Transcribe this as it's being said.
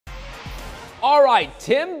All right,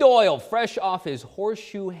 Tim Doyle, fresh off his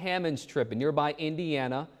Horseshoe Hammonds trip in nearby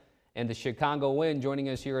Indiana and the Chicago win, joining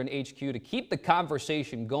us here in HQ to keep the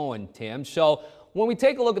conversation going, Tim. So when we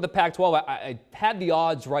take a look at the Pac-12, I had the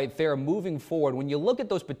odds right there moving forward. When you look at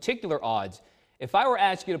those particular odds, if I were to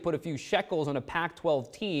ask you to put a few shekels on a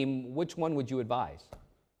Pac-12 team, which one would you advise?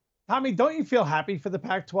 Tommy, don't you feel happy for the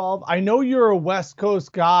Pac-12? I know you're a West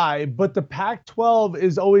Coast guy, but the Pac-12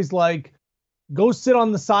 is always like, go sit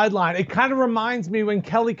on the sideline. It kind of reminds me when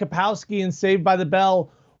Kelly Kapowski in Saved by the Bell,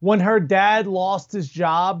 when her dad lost his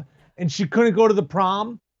job and she couldn't go to the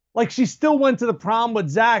prom. Like, she still went to the prom with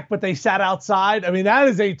Zach, but they sat outside. I mean, that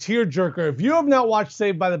is a tearjerker. If you have not watched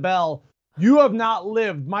Saved by the Bell, you have not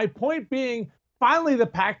lived. My point being, finally the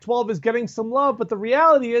Pac-12 is getting some love, but the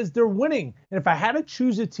reality is they're winning. And if I had to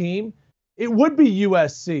choose a team, it would be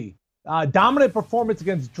USC. Dominant performance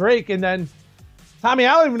against Drake, and then Tommy,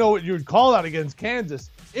 I don't even know what you would call that against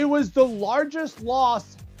Kansas. It was the largest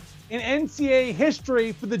loss in NCAA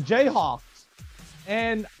history for the Jayhawks.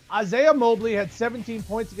 And Isaiah Mobley had 17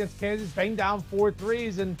 points against Kansas, banged down 4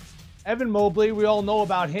 threes. And Evan Mobley, we all know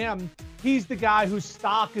about him. He's the guy whose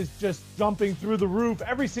stock is just jumping through the roof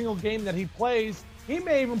every single game that he plays. He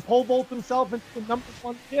may even pole vault himself into the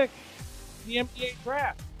 #1 pick in the NBA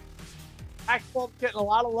draft. Pac-12 getting a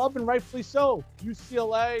lot of love, and rightfully so.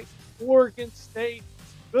 UCLA, Oregon State,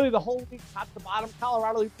 really the whole league top to bottom.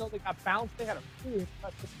 Colorado, even though they got bounced, they had a really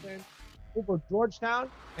impressive win over Georgetown.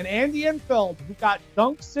 And Andy Enfield, who got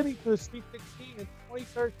Dunk City to the Sweet 16 in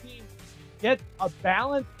 2013, get a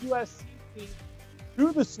balanced USC team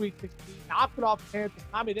to the Sweet 16, knock it off Kansas.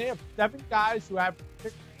 I mean, they have 7 guys who have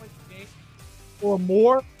 6 points a game or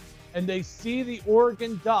more, and they see the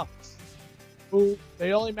Oregon Ducks, who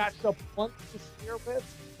they only matched up once this year with.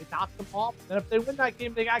 They knocked them off. And if they win that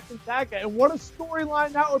game, they got Gonzaga. And what a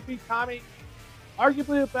storyline that would be, Tommy.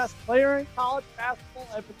 Arguably the best player in college basketball,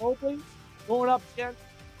 Evan Mobley, going up against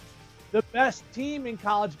the best team in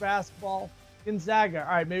college basketball, Gonzaga.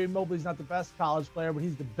 All right, maybe Mobley's not the best college player, but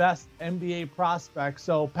he's the best NBA prospect.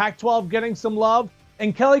 So Pac-12 getting some love.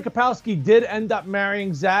 And Kelly Kapowski did end up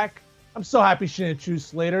marrying Zach. I'm so happy she didn't choose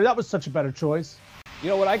Slater. That was such a better choice. You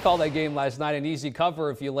know what I called that game last night? An easy cover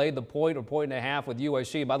if you laid the point or point and a half with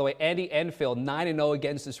USC. By the way, Andy Enfield, 9-0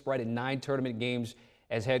 against the spread in 9 tournament games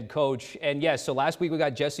as head coach. And yes, so last week we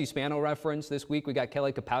got Jesse Spano reference. This week we got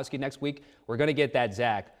Kelly Kapowski. Next week we're going to get that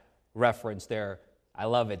Zach reference there. I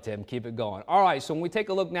love it, Tim. Keep it going. All right, so when we take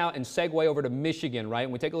a look now and segue over to Michigan, right?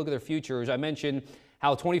 When we take a look at their futures, I mentioned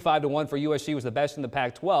how 25-1 for USC was the best in the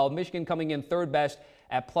Pac-12. Michigan coming in third best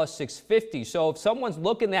at plus 650. So if someone's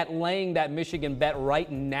looking at laying that Michigan bet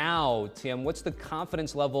right now, Tim, what's the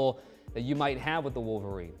confidence level that you might have with the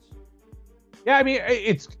Wolverines? Yeah, I mean,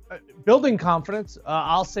 it's building confidence.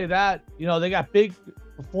 I'll say that. You know, they got big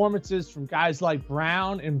performances from guys like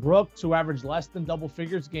Brown and Brooks, who averaged less than double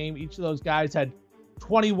figures a game. Each of those guys had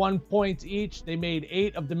 21 points each. They made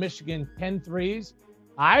 8 of the Michigan 10 threes.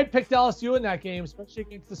 I picked LSU in that game, especially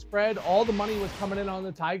against the spread. All the money was coming in on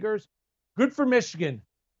the Tigers. Good for Michigan.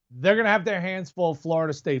 They're going to have their hands full of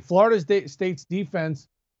Florida State. Florida State's defense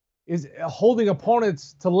is holding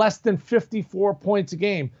opponents to less than 54 points a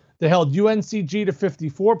game. They held UNCG to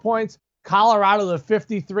 54 points, Colorado to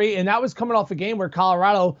 53, and that was coming off a game where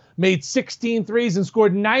Colorado made 16 threes and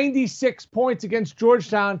scored 96 points against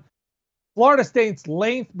Georgetown. Florida State's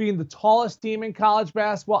length, being the tallest team in college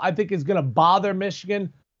basketball, I think is going to bother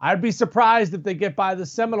Michigan. I'd be surprised if they get by the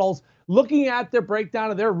Seminoles. Looking at their breakdown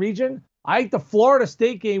of their region, I think the Florida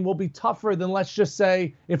State game will be tougher than, let's just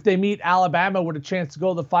say, if they meet Alabama with a chance to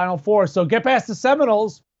go to the Final Four. So get past the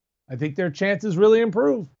Seminoles. I think their chances really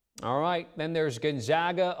improve. All right. Then there's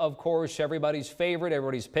Gonzaga, of course, everybody's favorite.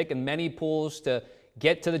 Everybody's picking many pools to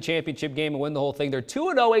get to the championship game and win the whole thing. They're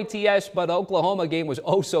 2-0 ATS, but the Oklahoma game was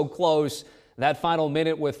oh so close. That final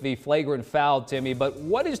minute with the flagrant foul, Timmy. But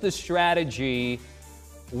what is the strategy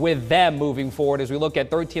with them moving forward as we look at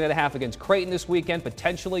 13.5 against Creighton this weekend,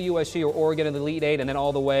 potentially USC or Oregon in the Elite Eight, and then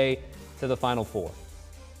all the way to the Final Four?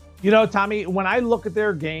 You know, Tommy, when I look at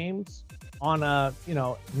their games on a,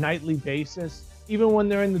 nightly basis, even when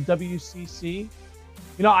they're in the WCC,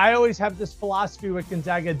 I always have this philosophy with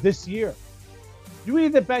Gonzaga this year. You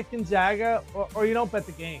either bet Gonzaga or you don't bet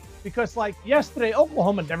the game. Because, like, yesterday,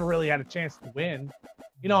 Oklahoma never really had a chance to win.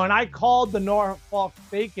 And I called the Norfolk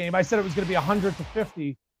State game. I said it was going to be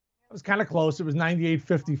 100-50. It was kind of close. It was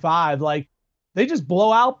 98-55. Like, they just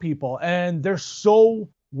blow out people, and they're so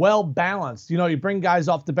well balanced. You bring guys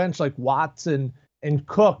off the bench like Watson and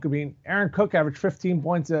Cook. I mean, Aaron Cook averaged 15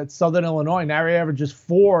 points at Southern Illinois. Now he averages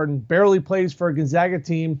 4 and barely plays for a Gonzaga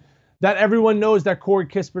team that everyone knows that Corey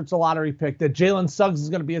Kispert's a lottery pick, that Jalen Suggs is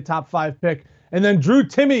going to be a top 5 pick. And then Drew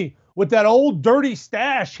Timme with that old dirty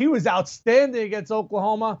stash. He was outstanding against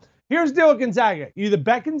Oklahoma. Here's the deal with Gonzaga. You either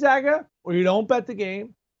bet Gonzaga or you don't bet the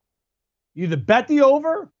game. You either bet the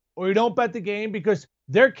over or you don't bet the game, because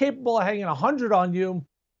they're capable of hanging 100 on you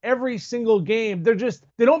every single game.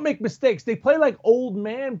 They don't make mistakes. They play like old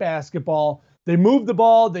man basketball. They move the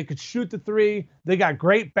ball. They could shoot the three. They got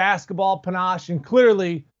great basketball panache, and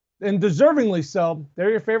clearly and deservingly so,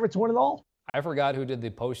 they're your favorite to win it all. I forgot who did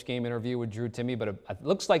the post-game interview with Drew Timme, but it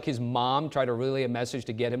looks like his mom tried to relay a message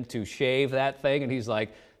to get him to shave that thing, and he's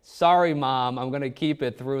like, sorry, Mom, I'm going to keep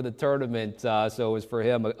it through the tournament. So it was for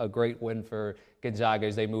him a great win for Gonzaga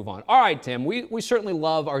as they move on. All right, Tim, we certainly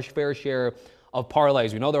love our fair share of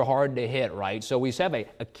parlays. We know they're hard to hit, right? So we have a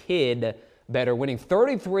kid better winning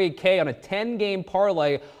 $33K on a 10-game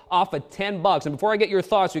parlay off of $10. And before I get your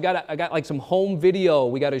thoughts, I got like some home video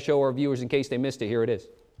we got to show our viewers in case they missed it. Here it is.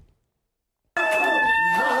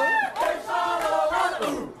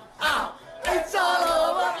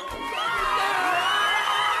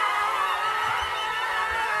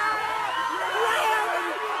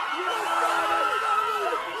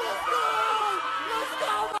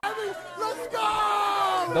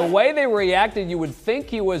 The way they reacted, you would think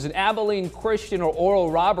he was an Abilene Christian or Oral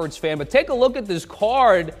Roberts fan, but take a look at this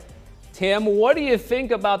card, Tim. What do you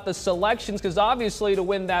think about the selections? Because obviously to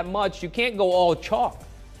win that much, you can't go all chalk.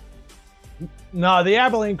 No, the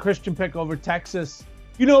Abilene Christian pick over Texas.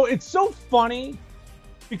 You know, it's so funny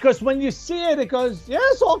because when you see it, it goes, yeah,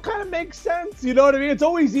 this all kind of makes sense. You know what I mean? It's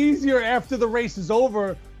always easier after the race is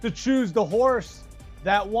over to choose the horse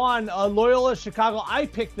that won. Loyola Chicago, I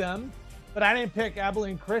picked them, but I didn't pick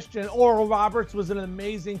Abilene Christian. Oral Roberts was an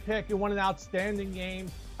amazing pick. He won an outstanding game.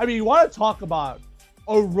 I mean, you want to talk about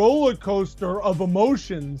a roller coaster of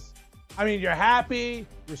emotions. I mean, you're happy,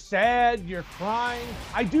 you're sad, you're crying.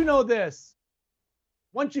 I do know this.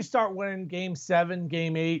 Once you start winning game 7,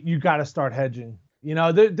 game 8, you got to start hedging. You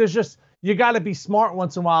know, there's just, you got to be smart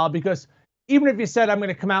once in a while, because even if you said, I'm going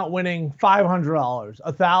to come out winning $500,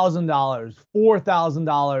 $1,000,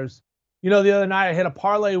 $4,000, you know, the other night I hit a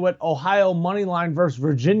parlay with Ohio money line versus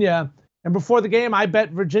Virginia. And before the game, I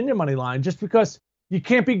bet Virginia money line just because you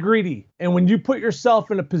can't be greedy. And when you put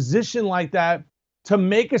yourself in a position like that to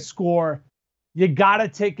make a score, you got to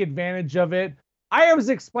take advantage of it. I was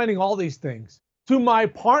explaining all these things to my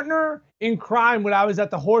partner in crime when I was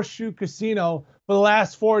at the Horseshoe Casino for the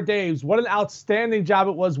last 4 days. What an outstanding job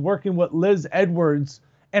it was working with Liz Edwards.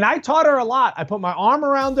 And I taught her a lot. I put my arm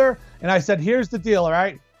around her and I said, here's the deal, all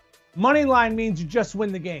right? Money line means you just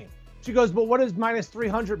win the game. She goes, but what does minus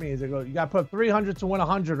 300 mean? I go, you got to put 300 to win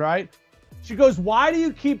 100, right? She goes, why do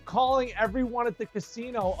you keep calling everyone at the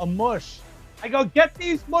casino a mush? I go, get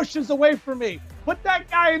these mushes away from me. Put that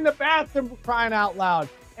guy in the bathroom, crying out loud.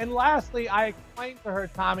 And lastly, I explained to her,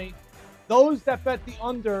 Tommy, those that bet the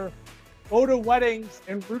under go to weddings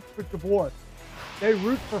and root for divorce. They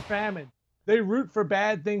root for famine. They root for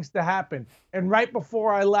bad things to happen. And right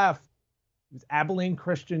before I left, it was Abilene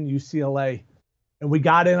Christian, UCLA. And we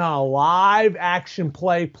got in on a live action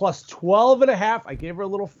play plus 12.5. I gave her a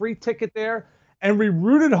little free ticket there. And we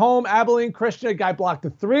rooted home Abilene Christian. A guy blocked a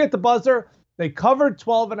 3 at the buzzer. They covered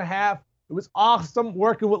 12.5. It was awesome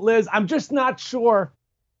working with Liz. I'm just not sure.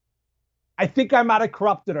 I think I might have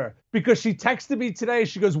corrupted her because she texted me today.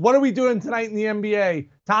 She goes, what are we doing tonight in the NBA?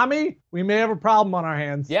 Tommy, we may have a problem on our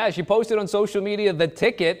hands. Yeah, she posted on social media the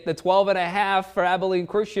ticket, the 12.5 for Abilene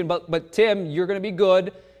Christian. But Tim, you're going to be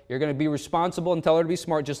good. You're going to be responsible and tell her to be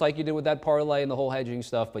smart, just like you did with that parlay and the whole hedging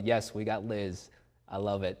stuff. But yes, we got Liz. I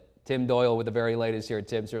love it. Tim Doyle with the very latest here.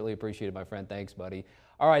 Tim, certainly appreciate it, my friend. Thanks, buddy.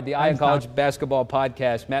 All right, the Eye on College Basketball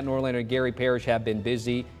Podcast. Matt Norlander and Gary Parrish have been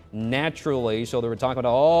busy naturally, so they were talking about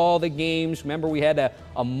all the games. Remember, we had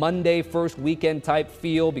a Monday first weekend type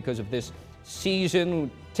feel because of this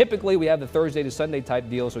season. Typically, we have the Thursday to Sunday type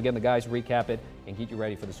deal. So again, the guys recap it and get you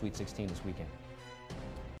ready for the Sweet 16 this weekend.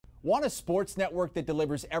 Want a sports network that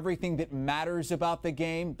delivers everything that matters about the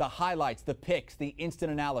game? The highlights, the picks, the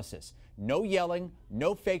instant analysis. No yelling,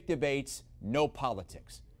 no fake debates, no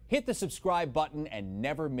politics. Hit the subscribe button and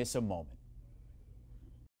never miss a moment.